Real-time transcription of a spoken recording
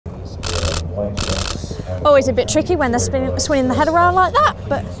Always a bit tricky when they're swinging the head around like that,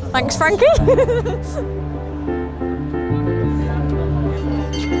 but thanks, Frankie.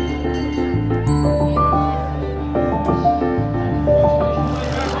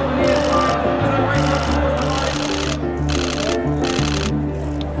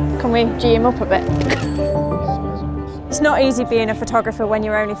 Can we G him up a bit? It's not easy being a photographer when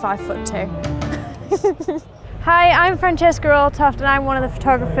you're only 5'2". Hi, I'm Francesca Altoft and I'm one of the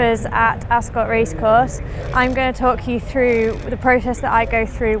photographers at Ascot Racecourse. I'm going to talk you through the process that I go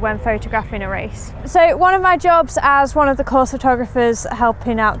through when photographing a race. So one of my jobs as one of the course photographers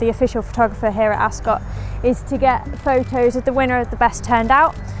helping out the official photographer here at Ascot is to get photos of the winner of the best turned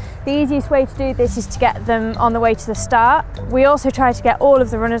out. The easiest way to do this is to get them on the way to the start. We also try to get all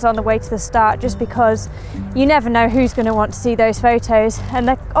of the runners on the way to the start just because you never know who's going to want to see those photos, and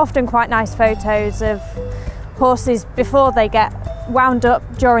they're often quite nice photos of horses before they get wound up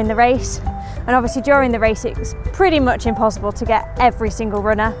during the race. And obviously during the race it's pretty much impossible to get every single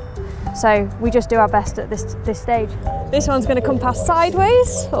runner, so we just do our best at this stage. This one's going to come past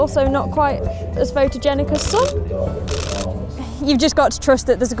sideways, also not quite as photogenic as some. You've just got to trust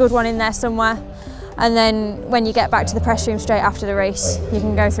that there's a good one in there somewhere, and then when you get back to the press room straight after the race you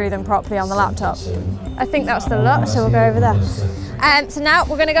can go through them properly on the laptop. I think that's the lot, so we'll go over there. So now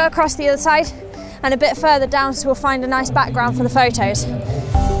we're going to go across the other side and a bit further down, so we'll find a nice background for the photos.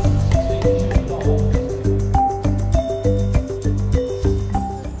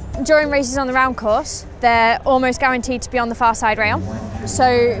 During races on the round course, they're almost guaranteed to be on the far side rail.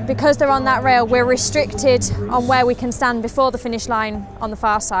 So because they're on that rail, we're restricted on where we can stand before the finish line on the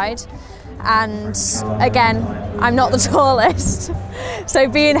far side. And again, I'm not the tallest, so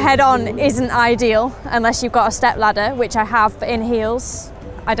being head on isn't ideal unless you've got a step ladder, which I have, but in heels,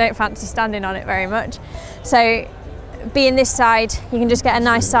 I don't fancy standing on it very much. So being this side, you can just get a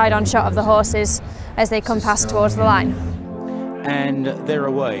nice side on shot of the horses as they come past towards the line. And they're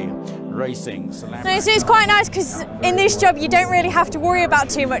away. Racing. So it's quite nice because in this job you don't really have to worry about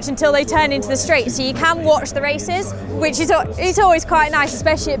too much until they turn into the straight, so you can watch the races, which is it's always quite nice,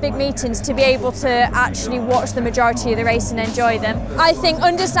 especially at big meetings, to be able to actually watch the majority of the race and enjoy them. I think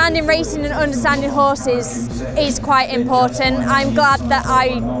understanding racing and understanding horses is quite important. I'm glad that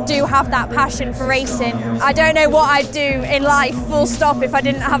I do have that passion for racing. I don't know what I'd do in life full stop if I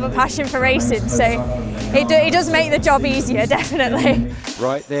didn't have a passion for racing, so it does make the job easier, definitely.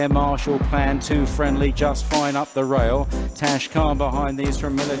 Right there, Marshall, plan 2 friendly, just fine up the rail. Tash Khan behind these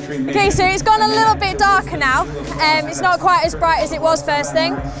from Military. Okay, so it's gone a little bit darker now. It's not quite as bright as it was first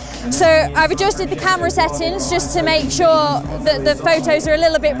thing. So I've adjusted the camera settings just to make sure that the photos are a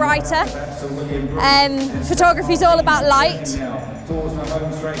little bit brighter. Photography is all about light.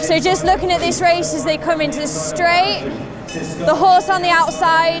 So just looking at this race as they come into the straight, the horse on the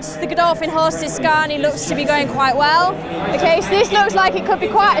outside, the Godolphin horse Tiscani, looks to be going quite well. Okay, so this looks like it could be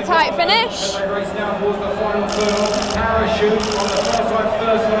quite a tight finish.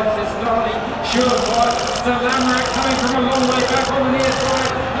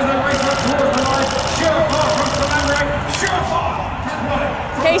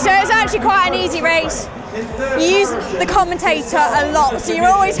 Okay, so it's actually quite an easy race. You use the commentator a lot, so you're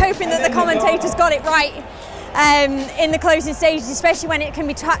always hoping that the commentator's got it right in the closing stages, especially when it can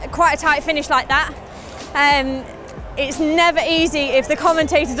be quite a tight finish like that. It's never easy if the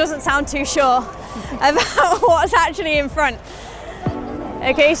commentator doesn't sound too sure about what's actually in front.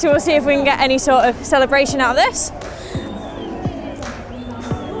 Okay, so we'll see if we can get any sort of celebration out of this.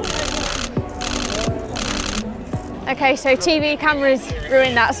 Okay, so TV cameras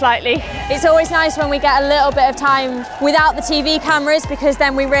ruined that slightly. It's always nice when we get a little bit of time without the TV cameras, because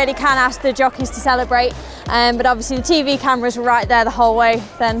then we really can ask the jockeys to celebrate. But obviously the TV cameras were right there the whole way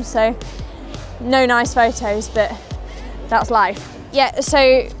then, so no nice photos, but that's life. Yeah,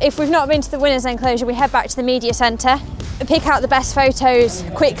 so if we've not been to the winners' enclosure, we head back to the media centre, pick out the best photos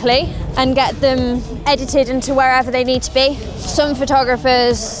quickly and get them edited into wherever they need to be. Some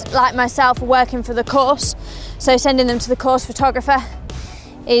photographers, like myself, are working for the course, so sending them to the course photographer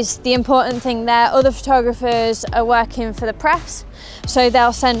is the important thing there. Other photographers are working for the press, so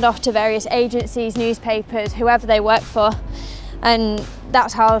they'll send off to various agencies, newspapers, whoever they work for, and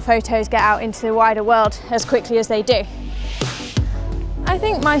that's how the photos get out into the wider world as quickly as they do. I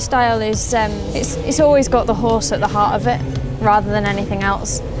think my style is, it's always got the horse at the heart of it, rather than anything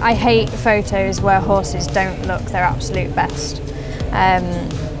else. I hate photos where horses don't look their absolute best.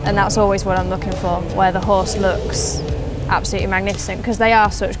 And that's always what I'm looking for, where the horse looks absolutely magnificent, because they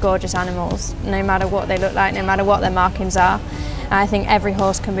are such gorgeous animals, no matter what they look like, no matter what their markings are. And I think every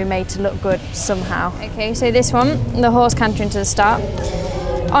horse can be made to look good somehow. Okay, so this one, the horse cantering to the start.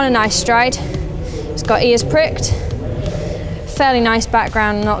 on a nice stride. It's got ears pricked, fairly nice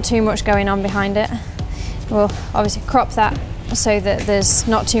background, not too much going on behind it. We'll obviously crop that so that there's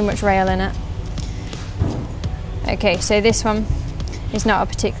not too much rail in it. Okay, so this one is not a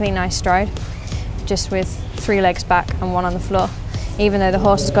particularly nice stride, just with 3 legs back and 1 on the floor. Even though the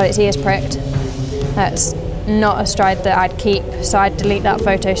horse has got its ears pricked, that's not a stride that I'd keep, so I'd delete that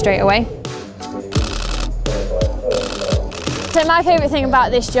photo straight away. So my favourite thing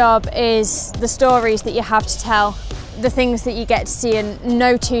about this job is the stories that you have to tell, the things that you get to see, and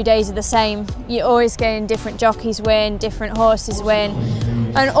no 2 days are the same. You're always getting different jockeys win, different horses win,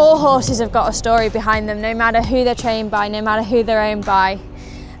 and all horses have got a story behind them, no matter who they're trained by, no matter who they're owned by.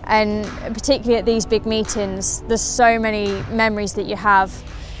 And particularly at these big meetings, there's so many memories that you have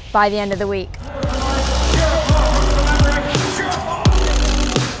by the end of the week.